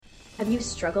Have you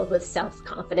struggled with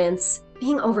self-confidence?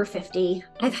 Being over 50,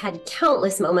 I've had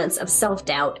countless moments of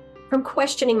self-doubt, from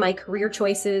questioning my career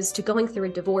choices to going through a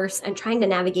divorce and trying to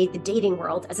navigate the dating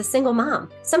world as a single mom.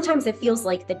 Sometimes it feels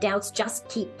like the doubts just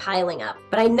keep piling up,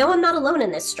 but I know I'm not alone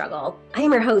in this struggle. I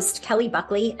am your host, Kelly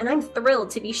Buckley, and I'm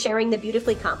thrilled to be sharing the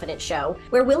Beautifully Confident Show,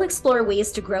 where we'll explore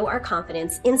ways to grow our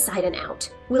confidence inside and out.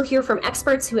 We'll hear from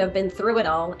experts who have been through it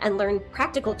all and learn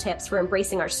practical tips for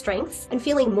embracing our strengths and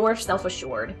feeling more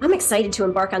self-assured. I'm excited to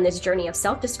embark on this journey of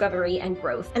self-discovery and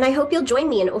growth, and I hope you'll join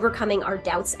me in overcoming our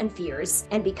doubts and fears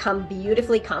and become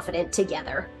beautifully confident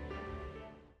together.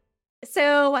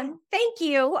 So thank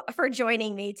you for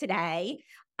joining me today.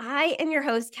 I am your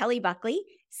host, Kelly Buckley,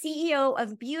 CEO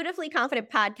of Beautifully Confident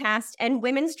Podcast and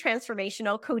Women's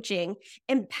Transformational Coaching,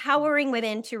 empowering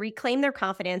women to reclaim their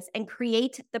confidence and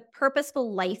create the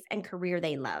purposeful life and career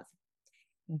they love.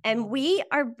 And we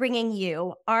are bringing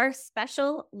you our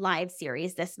special live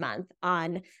series this month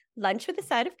on Lunch with a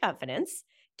Side of Confidence,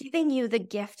 giving you the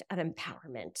gift of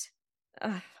empowerment.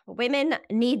 Women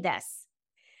need this.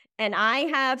 And I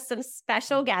have some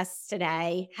special guests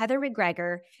today, Heather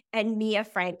McGregor and Mia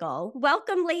Frankl.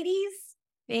 Welcome, ladies.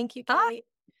 Thank you, Kelly.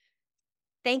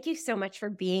 Thank you so much for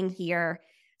being here.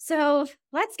 So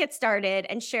let's get started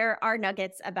and share our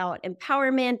nuggets about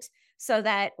empowerment so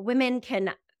that women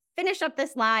can finish up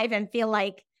this live and feel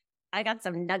like I got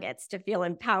some nuggets to feel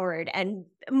empowered and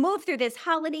move through this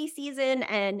holiday season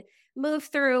and move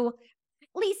through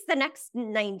at least the next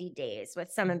 90 days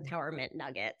with some empowerment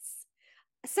nuggets.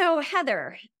 So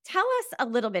Heather, tell us a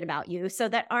little bit about you so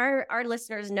that our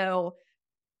listeners know,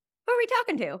 who are we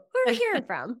talking to? Who are we hearing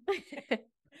from?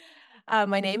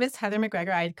 My name is Heather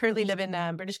McGregor. I currently live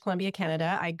in British Columbia,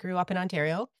 Canada. I grew up in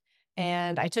Ontario,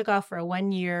 and I took off for a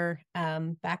 1-year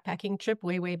backpacking trip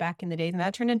way back in the days, and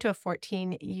that turned into a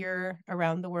 14-year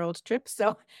around the world trip.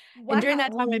 So, Wow. And during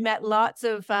that time, I met lots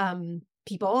of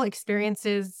people,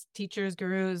 experiences, teachers,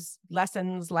 gurus,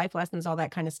 lessons, life lessons, all that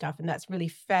kind of stuff, and that's really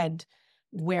fed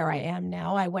where I am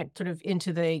now. I went sort of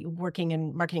into the working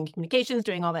in marketing communications,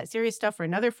 doing all that serious stuff for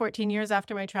another 14 years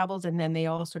after my travels. And then they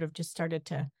all sort of just started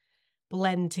to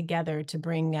blend together to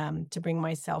bring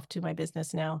myself to my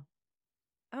business now.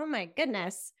 Oh my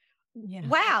goodness. Yeah.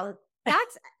 Wow.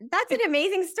 That's an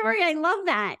amazing story. I love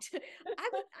that. I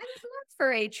would love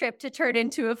for a trip to turn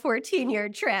into a 14-year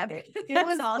trip. It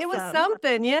was awesome. It was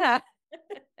something. Yeah.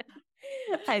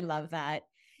 I love that.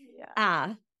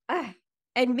 Yeah.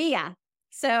 And Mia,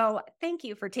 so thank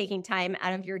you for taking time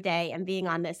out of your day and being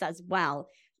on this as well.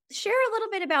 Share a little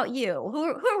bit about you. Who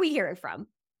are we hearing from?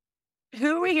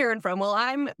 Who are we hearing from? Well,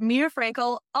 I'm Mia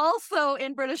Frankl, also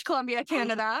in British Columbia,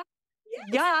 Canada. Yes.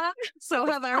 Yeah. So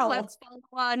Heather, let's follow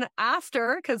on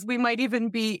after, because we might even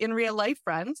be in real life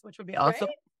friends, which would be awesome.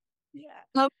 Right?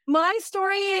 Yeah. My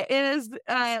story is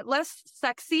less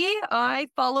sexy. I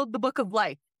followed the book of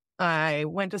life. I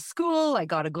went to school. I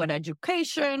got a good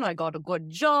education. I got a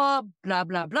good job, blah,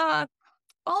 blah, blah.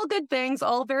 All good things,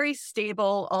 all very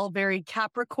stable, all very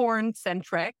Capricorn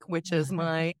centric, which is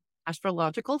my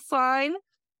astrological sign.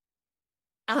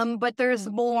 But there's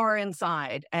more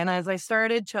inside. And as I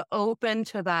started to open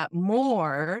to that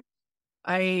more,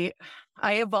 I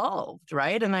evolved,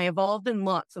 right? And I evolved in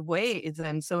lots of ways.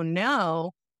 And so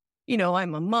now,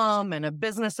 I'm a mom and a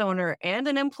business owner and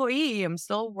an employee. I'm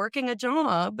still working a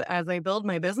job as I build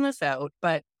my business out.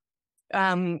 But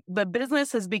the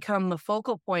business has become the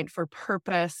focal point for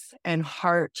purpose and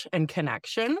heart and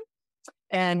connection.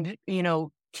 And,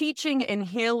 teaching and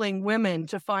healing women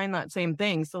to find that same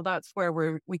thing. So that's where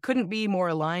we couldn't be more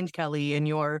aligned, Kelly, in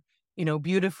your,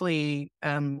 beautifully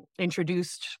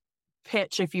introduced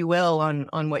pitch, if you will,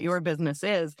 on what your business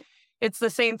is. It's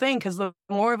the same thing, because the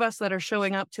more of us that are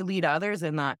showing up to lead others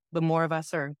in that, the more of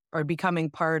us are becoming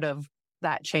part of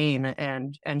that chain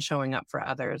and showing up for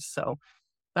others. So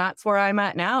that's where I'm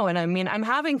at now. And I mean, I'm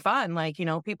having fun. Like,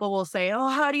 people will say, oh,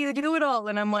 how do you do it all?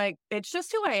 And I'm like, it's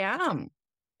just who I am.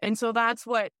 And so that's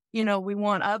what, we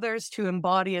want others to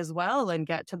embody as well and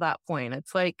get to that point.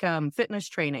 It's like fitness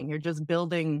training. You're just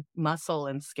building muscle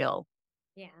and skill.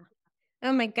 Yeah.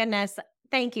 Oh my goodness.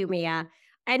 Thank you, Mia.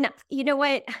 And you know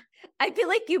what? I feel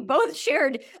like you both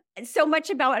shared so much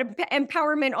about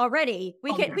empowerment already.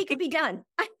 We could be done.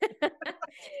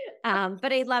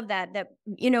 But I love that,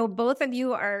 both of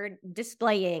you are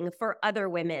displaying for other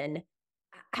women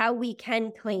how we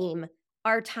can claim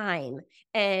our time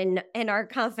and our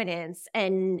confidence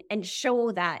and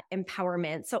show that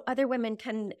empowerment so other women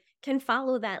can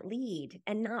follow that lead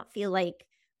and not feel like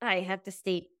I have to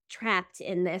stay trapped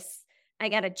in this. I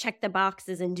got to check the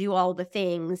boxes and do all the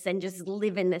things and just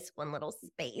live in this one little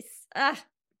space.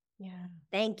 Yeah.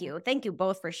 Thank you. Thank you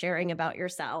both for sharing about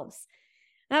yourselves.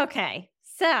 Okay,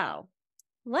 so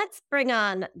let's bring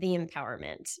on the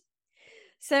empowerment.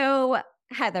 So,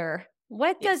 Heather,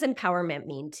 what does empowerment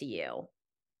mean to you?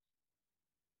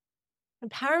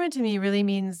 Empowerment to me really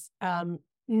means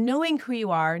knowing who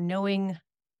you are, knowing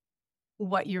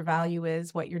what your value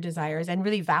is, what your desire is, and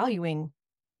really valuing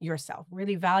yourself,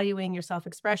 really valuing your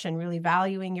self-expression, really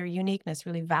valuing your uniqueness,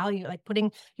 really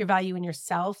putting your value in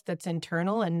yourself that's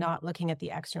internal and not looking at the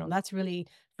external. That's really,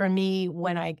 for me,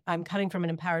 when I'm coming from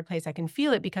an empowered place, I can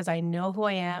feel it because I know who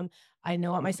I am. I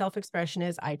know what my self-expression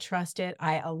is. I trust it.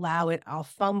 I allow it. I'll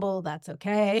fumble. That's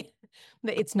okay.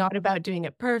 It's not about doing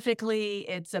it perfectly.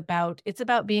 It's about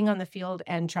being on the field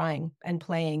and trying and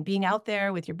playing, being out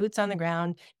there with your boots on the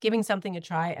ground, giving something a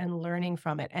try and learning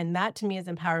from it. And that to me is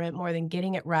empowerment more than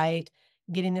getting it right,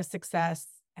 getting the success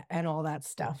and all that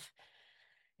stuff.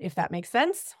 If that makes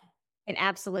sense. It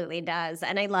absolutely does.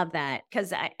 And I love that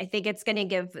because I think it's going to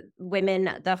give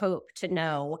women the hope to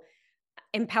know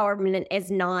empowerment is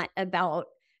not about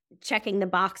checking the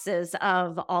boxes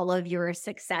of all of your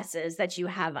successes that you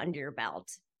have under your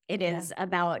belt. It is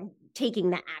about taking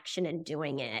the action and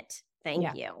doing it.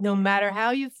 Thank you. No matter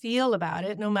how you feel about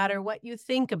it, no matter what you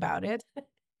think about it.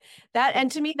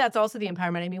 And to me, that's also the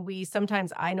empowerment. I mean,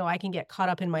 sometimes I know I can get caught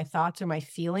up in my thoughts or my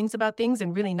feelings about things,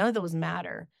 and really none of those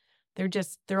matter.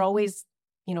 They're always,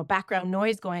 background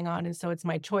noise going on. And so it's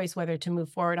my choice whether to move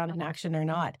forward on an action or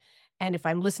not. And if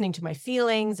I'm listening to my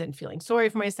feelings and feeling sorry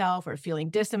for myself or feeling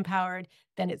disempowered,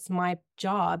 then it's my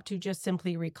job to just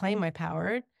simply reclaim my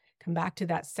power, come back to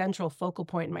that central focal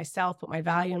point in myself, put my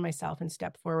value in myself and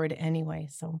step forward anyway.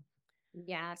 So,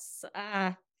 yes.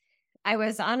 I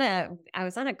was on a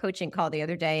coaching call the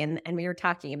other day and we were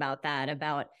talking about that,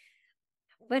 about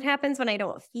what happens when I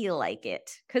don't feel like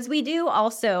it. Because we do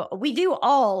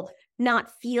all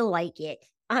not feel like it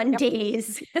on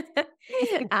days.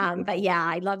 But yeah,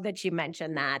 I love that you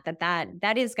mentioned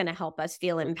that is going to help us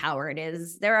feel empowered.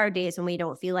 There are days when we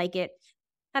don't feel like it.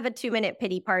 Have a 2-minute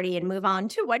pity party and move on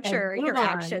to what your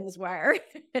actions were.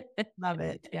 Love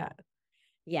it. Yeah.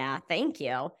 Yeah. Thank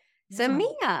you. So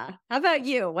Mia, how about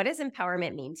you? What does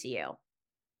empowerment mean to you?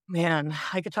 Man,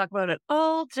 I could talk about it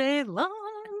all day long.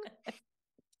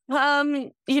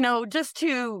 Just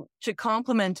to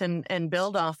complement and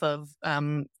build off of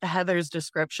Heather's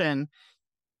description,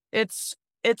 it's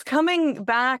coming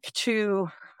back to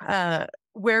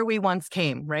where we once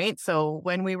came, right? So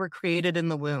when we were created in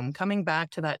the womb, coming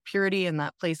back to that purity and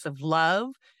that place of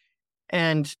love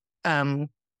and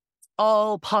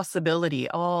all possibility,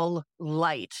 all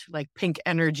light, like pink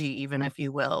energy, even if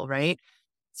you will, right?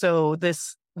 So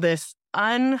this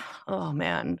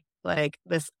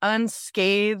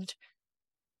unscathed,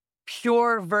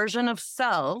 pure version of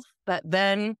self that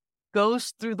then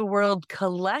goes through the world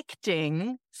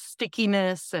collecting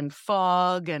stickiness and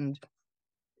fog and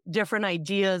different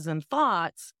ideas and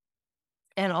thoughts,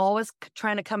 and always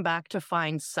trying to come back to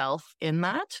find self in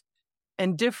that,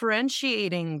 and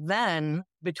differentiating then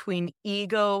between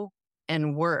ego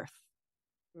and worth.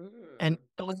 And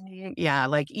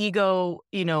like ego,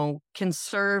 can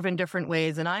serve in different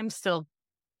ways. And I'm still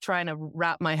trying to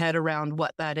wrap my head around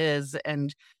what that is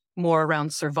and more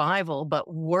around survival.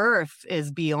 But worth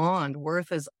is beyond.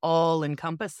 Worth is all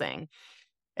encompassing.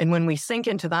 And when we sink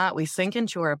into that, we sink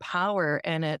into our power.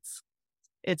 And it's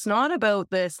not about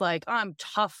this, like, I'm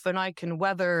tough and I can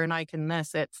weather and I can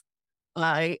this. It's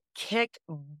I kick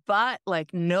butt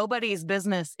like nobody's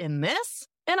business in this.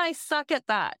 And I suck at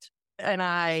that. And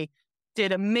I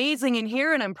did amazing in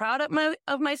here and I'm proud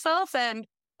of myself. And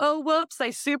oh, whoops, I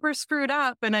super screwed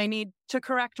up and I need to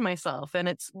correct myself. And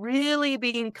it's really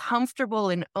being comfortable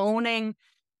in owning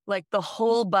like the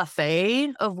whole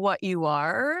buffet of what you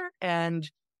are and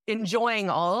enjoying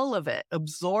all of it,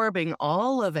 absorbing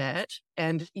all of it.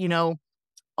 And,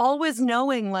 always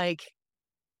knowing like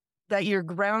that you're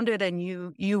grounded and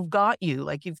you've got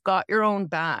your own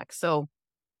back. So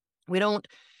we don't,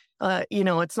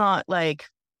 it's not like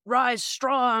rise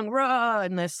strong, raw,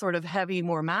 and this sort of heavy,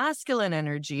 more masculine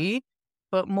energy,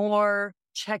 but more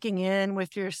checking in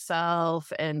with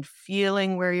yourself and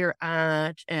feeling where you're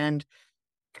at and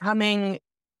coming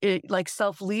like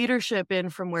self-leadership in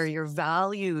from where your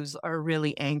values are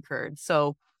really anchored.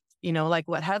 So, like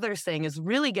what Heather's saying is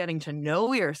really getting to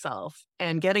know yourself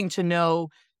and getting to know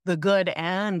the good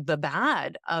and the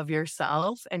bad of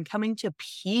yourself and coming to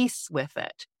peace with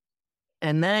it.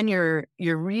 And then you're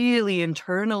really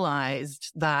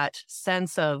internalized that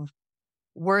sense of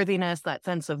worthiness, that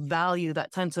sense of value,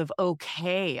 that sense of,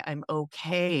 okay, I'm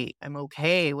okay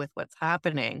with what's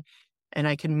happening. And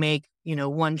I can make,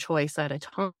 one choice at a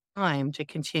time to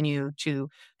continue to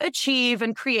achieve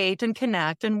and create and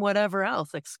connect and whatever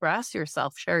else, express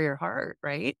yourself, share your heart,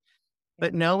 right?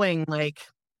 But knowing like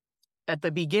at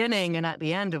the beginning and at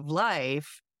the end of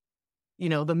life,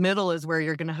 the middle is where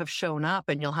you're going to have shown up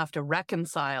and you'll have to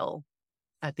reconcile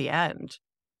at the end.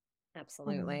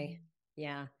 Absolutely.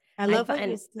 Yeah. I love what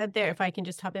you said there. If I can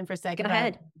just hop in for a second. Go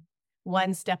ahead.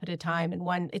 One step at a time,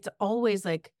 and it's always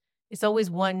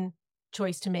one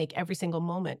choice to make every single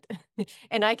moment.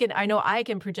 And I know I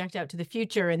can project out to the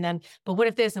future and then, but what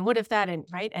if this and what if that, and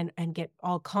right. And get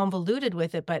all convoluted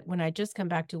with it. But when I just come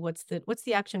back to what's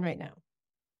the action right now?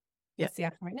 What's the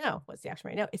action right now? What's the action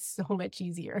right now? It's so much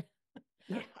easier.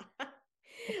 Yeah.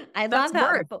 I love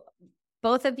that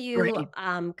both of you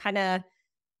kind of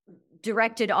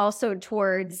directed also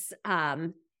towards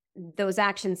those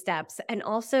action steps, and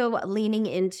also leaning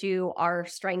into our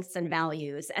strengths and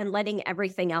values and letting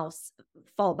everything else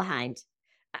fall behind,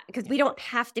 because we don't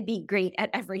have to be great at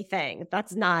everything.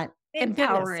 That's not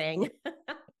empowering.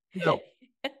 No.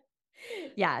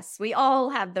 Yes, we all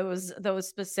have those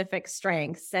specific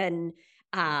strengths, and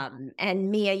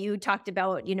Mia, you talked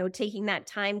about taking that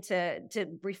time to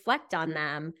reflect on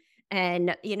them.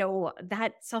 And,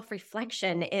 that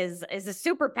self-reflection is a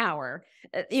superpower,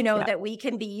 that we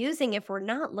can be using. If we're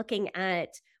not looking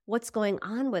at what's going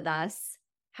on with us,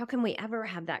 how can we ever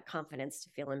have that confidence to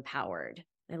feel empowered?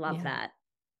 I love that.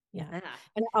 Yeah.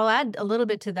 And I'll add a little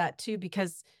bit to that too,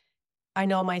 because I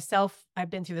know myself, I've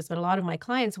been through this, but a lot of my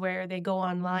clients where they go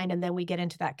online and then we get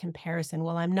into that comparison.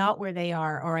 Well, I'm not where they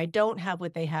are, or I don't have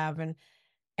what they have.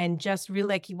 And just really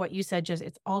like what you said, just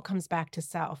it all comes back to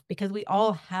self, because we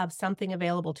all have something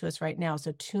available to us right now.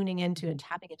 So tuning into and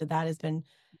tapping into that has been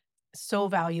so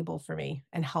valuable for me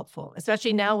and helpful,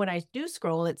 especially now when I do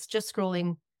scroll, it's just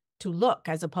scrolling to look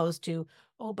as opposed to,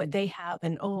 oh, but they have,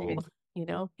 and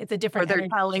it's a different. Or they're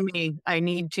telling me I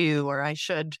need to, or I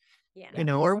should,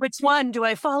 Yeah. Or which one do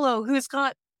I follow? Who's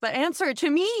got the answer to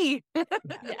me?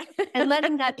 And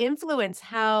letting that influence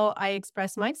how I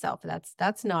express myself.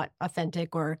 That's not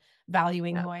authentic or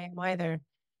valuing who I am either.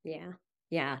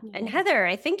 Yeah. And Heather,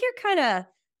 I think you're kind of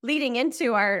leading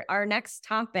into our next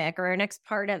topic, or our next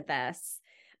part of this.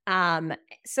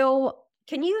 So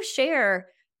can you share,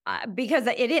 because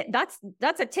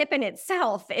that's a tip in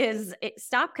itself, is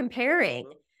stop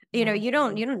comparing. You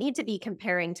don't need to be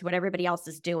comparing to what everybody else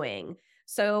is doing.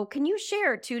 So can you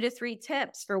share 2 to 3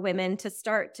 tips for women to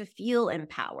start to feel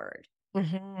empowered?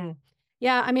 Mm-hmm.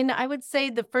 Yeah. I mean, I would say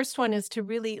the first one is to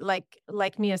really, like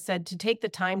Mia said, to take the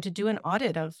time to do an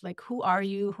audit of like, who are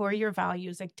you? Who are your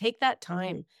values? Like, take that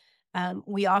time.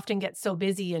 We often get so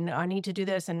busy and I need to do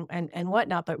this and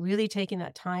whatnot, but really taking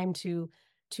that time to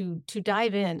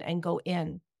dive in and go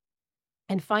in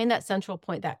and find that central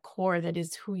point, that core that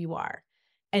is who you are.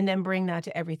 And then bring that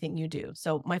to everything you do.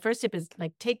 So my first tip is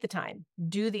like, take the time,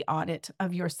 do the audit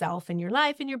of yourself and your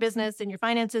life and your business and your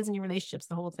finances and your relationships,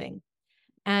 the whole thing.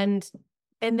 And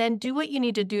then do what you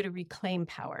need to do to reclaim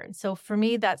power. And so for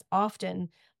me, that's often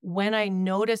when I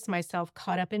notice myself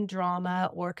caught up in drama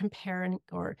or comparing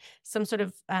or some sort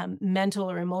of mental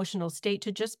or emotional state,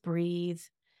 to just breathe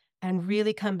and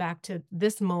really come back to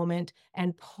this moment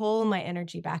and pull my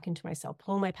energy back into myself,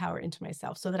 pull my power into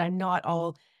myself, so that I'm not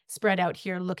all spread out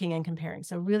here looking and comparing.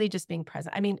 So really just being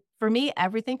present. I mean, for me,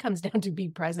 everything comes down to be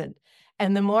present.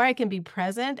 And the more I can be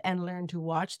present and learn to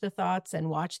watch the thoughts and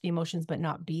watch the emotions, but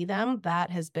not be them,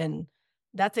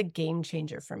 that's a game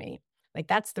changer for me. Like,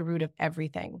 that's the root of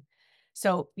everything.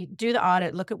 So you do the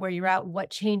audit, look at where you're at, what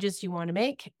changes you want to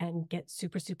make, and get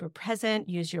super, super present.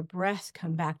 Use your breath,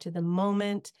 come back to the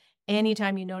moment.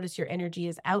 Anytime you notice your energy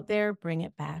is out there, bring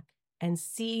it back and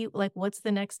see like, what's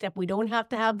the next step? We don't have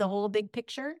to have the whole big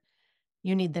picture.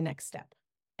 You need the next step.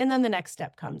 And then the next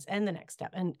step comes, and the next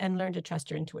step, and learn to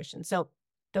trust your intuition. So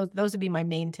those would be my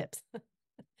main tips.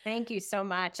 Thank you so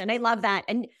much. And I love that.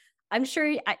 And I'm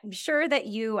sure that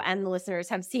you and the listeners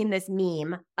have seen this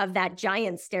meme of that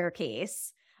giant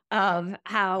staircase, of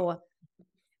how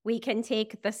we can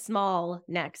take the small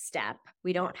next step.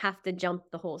 We don't have to jump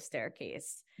the whole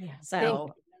staircase. Yeah.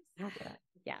 So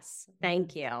yes,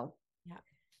 thank you. Yeah.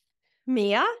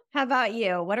 Mia, how about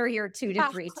you? What are your 2 to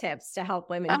 3 tips to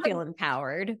help women feel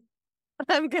empowered?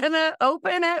 I'm going to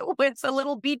open it with a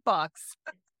little beatbox.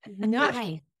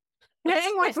 Nice.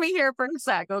 Hang with me here for a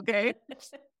sec, okay?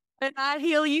 When I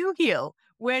heal, you heal.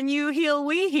 When you heal,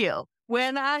 we heal.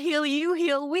 When I heal, you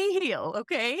heal, we heal,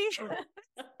 okay?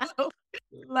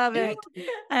 Love it.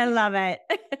 I love it.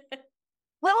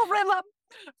 Little rhythm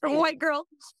from White Girl.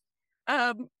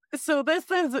 So this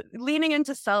is leaning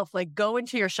into self, like go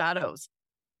into your shadows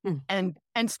and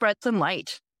spread some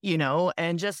light.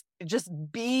 and just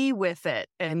be with it.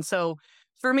 And so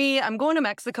for me, I'm going to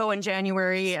Mexico in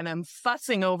January and I'm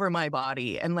fussing over my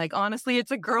body. And like, honestly, it's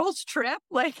a girl's trip.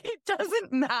 Like, it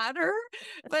doesn't matter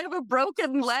if I have a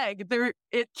broken leg,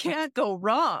 it can't go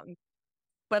wrong.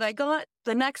 But I got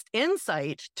the next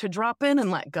insight to drop in and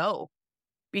let go.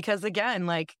 Because again,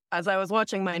 like, as I was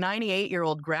watching my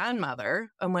 98-year-old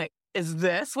grandmother, I'm like, is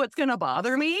this what's going to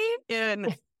bother me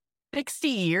in 60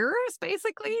 years,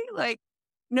 basically? Like,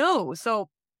 no. So,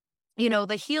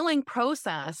 the healing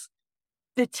process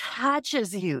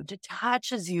detaches you,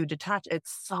 it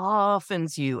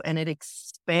softens you, and it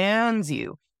expands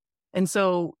you. And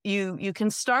so you can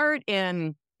start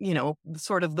in,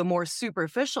 sort of the more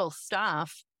superficial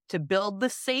stuff to build the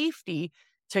safety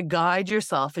to guide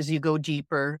yourself as you go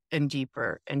deeper and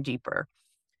deeper and deeper.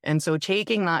 And so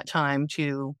taking that time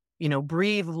to,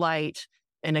 breathe light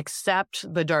and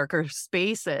accept the darker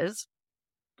spaces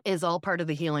is all part of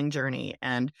the healing journey.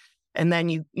 And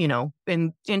then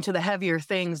into the heavier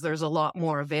things, there's a lot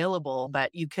more available,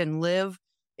 but you can live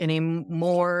in a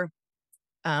more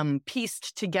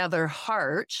pieced together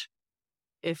heart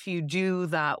if you do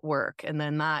that work. And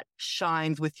then that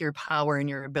shines with your power and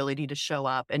your ability to show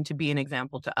up and to be an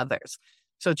example to others.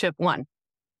 So tip 1.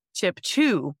 Tip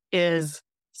 2 is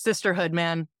sisterhood,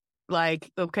 man.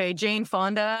 Like, okay, Jane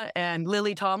Fonda and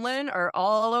Lily Tomlin are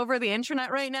all over the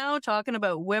internet right now talking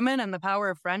about women and the power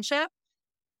of friendship.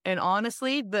 And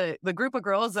honestly, the group of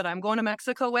girls that I'm going to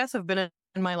Mexico with have been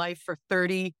in my life for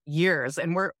 30 years,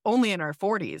 and we're only in our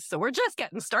 40s. So we're just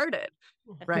getting started,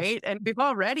 right? And we've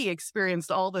already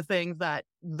experienced all the things that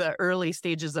the early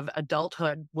stages of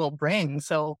adulthood will bring.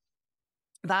 So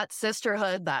that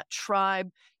sisterhood, that tribe,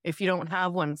 if you don't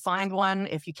have one, find one.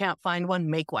 If you can't find one,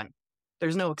 make one.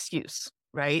 There's no excuse,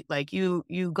 right? Like you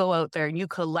go out there and you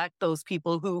collect those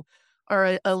people who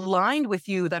are aligned with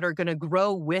you, that are going to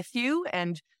grow with you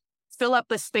and fill up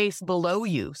the space below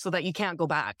you so that you can't go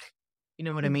back. You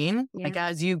know what I mean? Yeah. Like,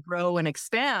 as you grow and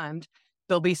expand,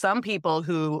 there'll be some people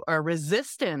who are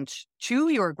resistant to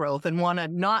your growth and want to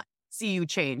not see you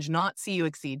change, not see you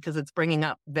exceed, because it's bringing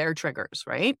up their triggers,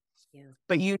 right? Yeah.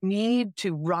 But you need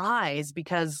to rise,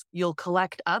 because you'll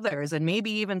collect others, and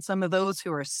maybe even some of those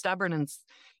who are stubborn and,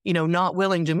 not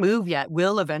willing to move yet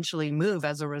will eventually move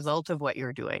as a result of what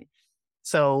you're doing.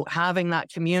 So having that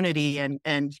community and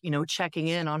checking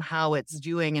in on how it's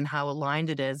doing and how aligned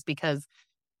it is, because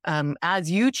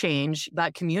as you change,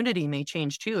 that community may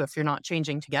change too if you're not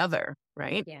changing together,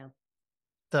 right? Yeah.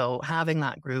 So having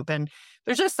that group, and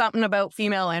there's just something about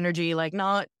female energy, like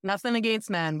nothing against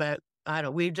men, but I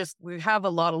don't, we have a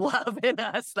lot of love in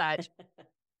us that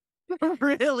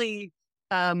really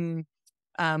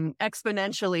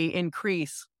exponentially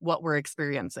increase what we're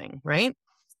experiencing, right?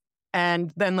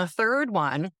 And then the third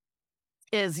one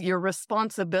is your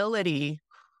responsibility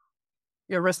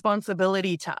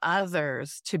to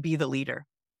others to be the leader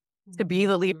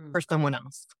for someone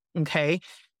else. Okay.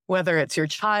 Whether it's your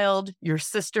child, your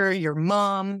sister, your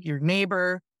mom, your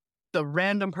neighbor, the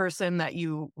random person that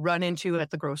you run into at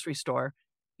the grocery store,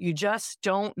 you just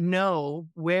don't know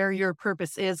where your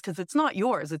purpose is, because it's not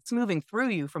yours. It's moving through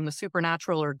you from the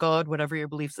supernatural or God, whatever your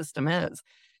belief system is.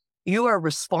 You are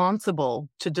responsible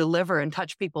to deliver and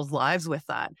touch people's lives with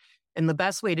that. And the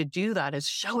best way to do that is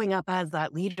showing up as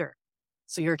that leader.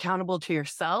 So you're accountable to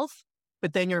yourself,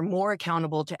 but then you're more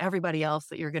accountable to everybody else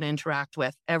that you're going to interact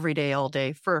with every day, all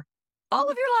day, for all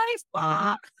of your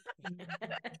life.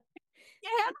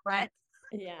 Yeah, right.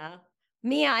 Yeah.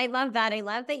 Mia, I love that. I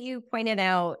love that you pointed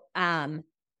out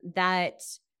that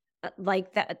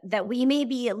we may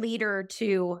be a leader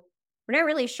to, we're not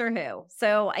really sure who.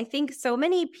 So I think so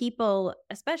many people,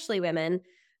 especially women,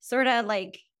 sort of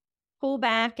like pull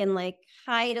back and like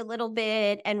hide a little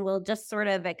bit, and will just sort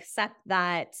of accept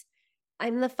that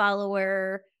I'm the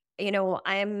follower.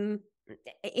 Even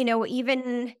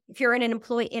if you're in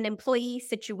an employee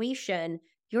situation,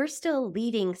 you're still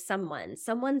leading someone.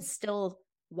 Someone's still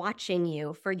watching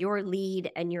you for your lead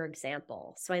and your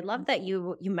example. So I love that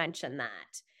you mentioned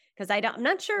that, because I'm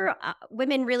not sure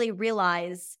women really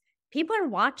realize people are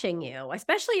watching you,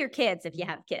 especially your kids if you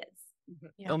have kids.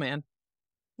 Oh man.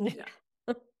 Yeah.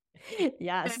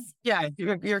 Yes. And yeah,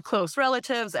 your close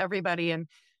relatives, everybody. And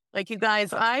like, you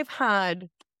guys, I've had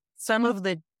some of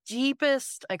the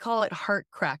deepest, I call it heart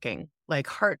cracking, like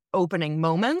heart opening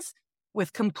moments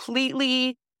with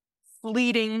completely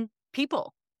fleeting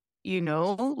people,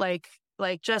 like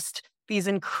just these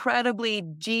incredibly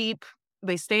deep,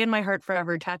 they stay in my heart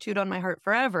forever, tattooed on my heart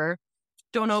forever.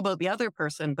 Don't know about the other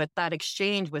person, but that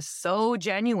exchange was so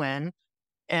genuine,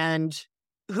 and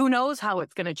who knows how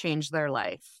it's going to change their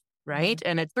life. right?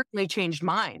 And it certainly changed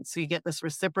mine. So you get this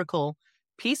reciprocal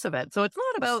piece of it. So it's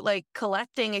not about like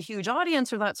collecting a huge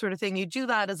audience or that sort of thing. You do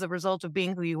that as a result of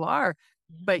being who you are,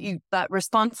 but that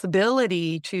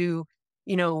responsibility to,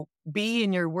 be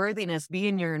in your worthiness, be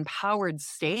in your empowered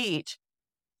state,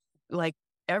 like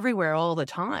everywhere all the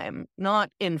time, not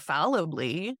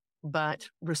infallibly, but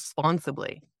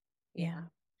responsibly. Yeah.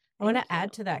 I want to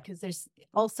add to that because there's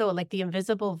also like the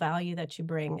invisible value that you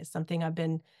bring is something I've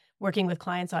been working with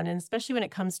clients on, and especially when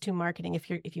it comes to marketing, if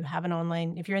you're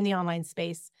in the online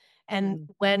space, and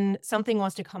when something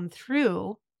wants to come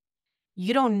through,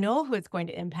 you don't know who it's going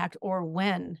to impact or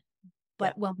when.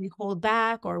 But when we hold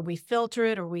back or we filter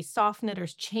it or we soften it or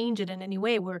change it in any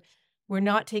way, we're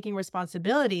not taking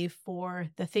responsibility for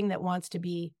the thing that wants to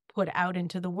be put out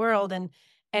into the world. And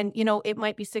it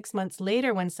might be 6 months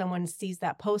later when someone sees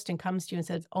that post and comes to you and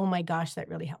says, "Oh my gosh, that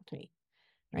really helped me."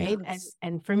 Right. Yes.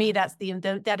 And for me, that's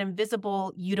that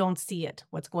invisible, you don't see it,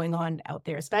 what's going on out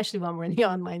there, especially when we're in the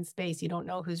online space. You don't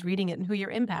know who's reading it and who you're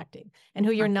impacting and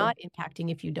who you're not impacting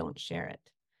if you don't share it.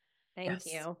 Thank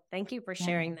you. Thank you for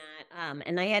sharing that.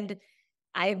 And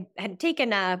I had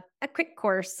taken a quick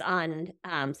course on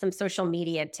some social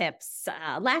media tips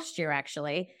last year,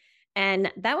 actually.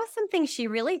 And that was something she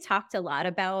really talked a lot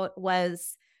about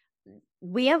was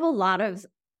we have a lot of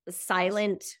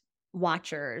silent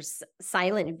watchers,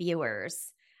 silent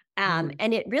viewers.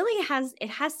 And it really has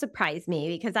surprised me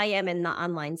because I am in the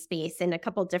online space in a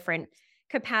couple different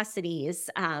capacities.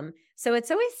 So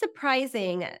it's always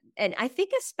surprising. And I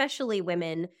think especially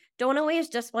women don't always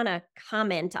just want to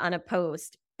comment on a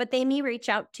post, but they may reach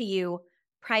out to you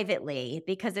privately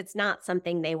because it's not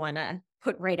something they want to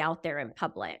put right out there in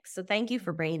public. So thank you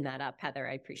for bringing that up, Heather.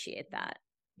 I appreciate that.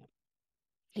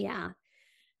 Yeah.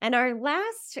 And our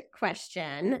last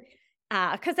question,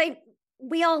 because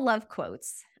we all love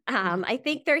quotes. I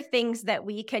think there are things that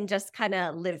we can just kind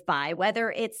of live by,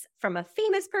 whether it's from a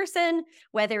famous person,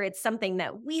 whether it's something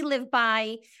that we live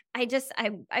by.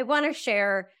 I want to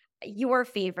share your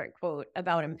favorite quote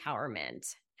about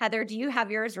empowerment. Heather, do you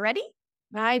have yours ready?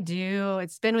 I do.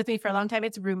 It's been with me for a long time.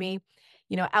 It's Rumi.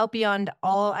 Out beyond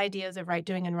all ideas of right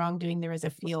doing and wrong doing, there is a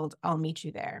field. I'll meet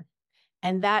you there.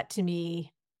 And that to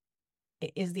me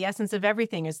is the essence of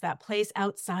everything, is that place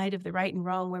outside of the right and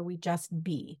wrong where we just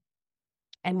be.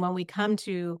 And when we come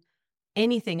to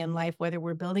anything in life, whether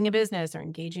we're building a business or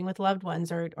engaging with loved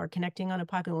ones or connecting on a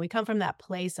podcast, when we come from that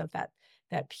place of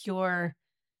that pure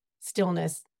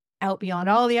stillness out beyond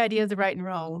all the ideas of right and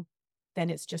wrong, then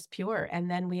it's just pure.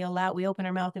 And then we open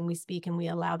our mouth and we speak and we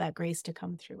allow that grace to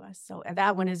come through us. So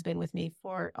that one has been with me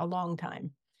for a long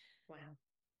time. Wow.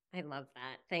 I love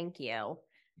that. Thank you.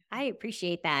 I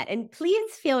appreciate that. And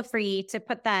please feel free to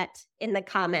put that in the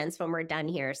comments when we're done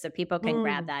here so people can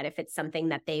grab that if it's something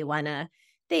that they want to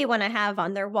have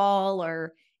on their wall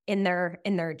or in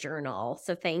their journal.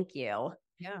 So thank you.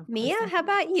 Yeah. Mia, how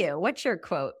about you? What's your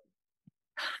quote?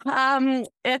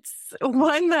 It's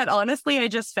one that honestly I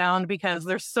just found because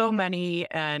there's so many,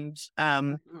 and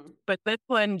but this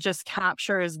one just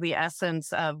captures the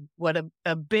essence of what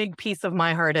a big piece of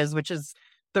my heart is, which is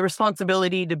the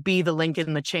responsibility to be the link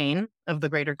in the chain of the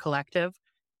greater collective.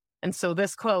 And so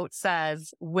this quote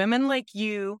says, "Women like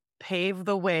you pave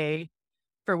the way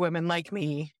for women like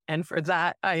me, and for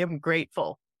that I am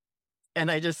grateful."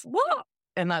 And I just, whoa.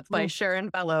 And that's by Sharon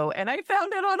Bellow. And I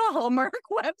found it on a Hallmark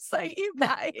website, you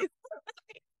guys.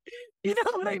 You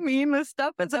know what I mean? This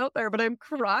stuff is out there, but I'm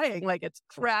crying. Like, it's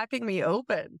cracking me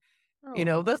open.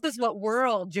 This is what we're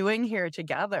all doing here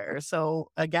together. So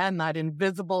again, that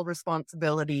invisible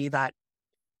responsibility, that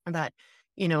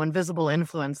invisible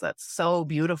influence that's so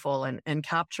beautiful and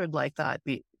captured like that,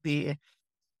 the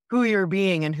who you're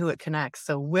being and who it connects.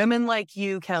 So women like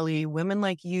you, Kelly, women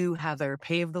like you, Heather,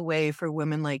 pave the way for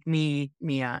women like me,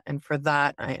 Mia. And for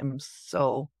that, I am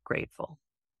so grateful.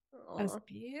 That's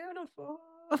beautiful.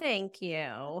 Thank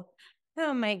you.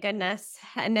 Oh my goodness.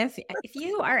 And if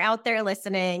you are out there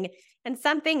listening and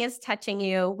something is touching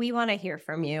you, we want to hear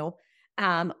from you.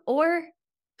 Or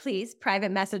please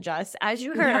private message us. As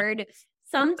you heard,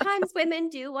 sometimes women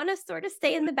do want to sort of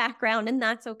stay in the background, and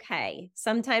that's okay.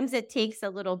 Sometimes it takes a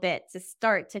little bit to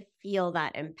start to feel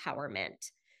that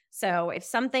empowerment. So if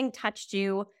something touched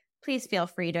you, please feel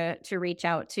free to reach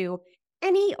out to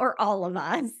any or all of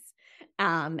us.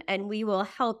 And we will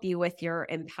help you with your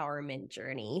empowerment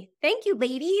journey. Thank you,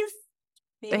 ladies.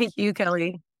 Thank you,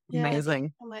 Kelly. Yeah, amazing. Thank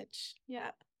you so much.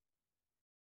 Yeah.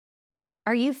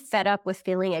 Are you fed up with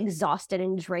feeling exhausted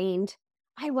and drained?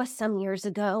 I was some years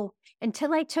ago,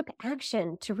 until I took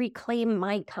action to reclaim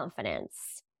my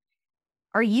confidence.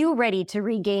 Are you ready to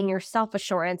regain your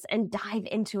self-assurance and dive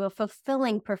into a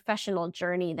fulfilling professional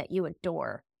journey that you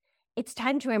adore? It's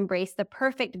time to embrace the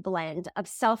perfect blend of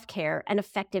self-care and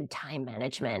effective time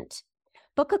management.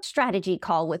 Book a strategy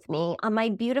call with me on my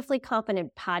Beautifully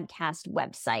Confident podcast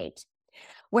website,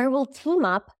 where we'll team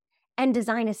up and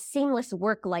design a seamless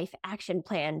work-life action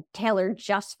plan tailored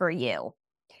just for you.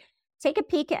 Take a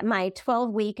peek at my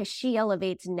 12-week She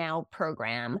Elevates Now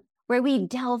program, where we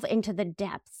delve into the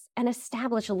depths and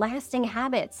establish lasting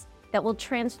habits that will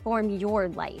transform your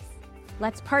life.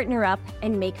 Let's partner up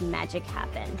and make magic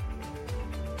happen.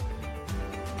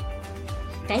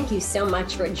 Thank you so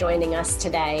much for joining us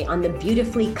today on the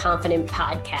Beautifully Confident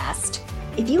podcast.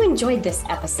 If you enjoyed this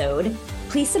episode,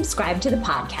 please subscribe to the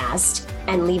podcast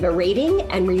and leave a rating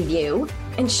and review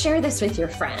and share this with your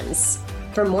friends.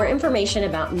 For more information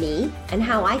about me and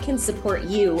how I can support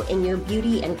you in your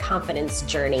beauty and confidence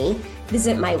journey,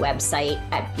 visit my website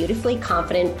at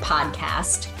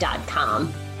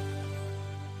beautifullyconfidentpodcast.com.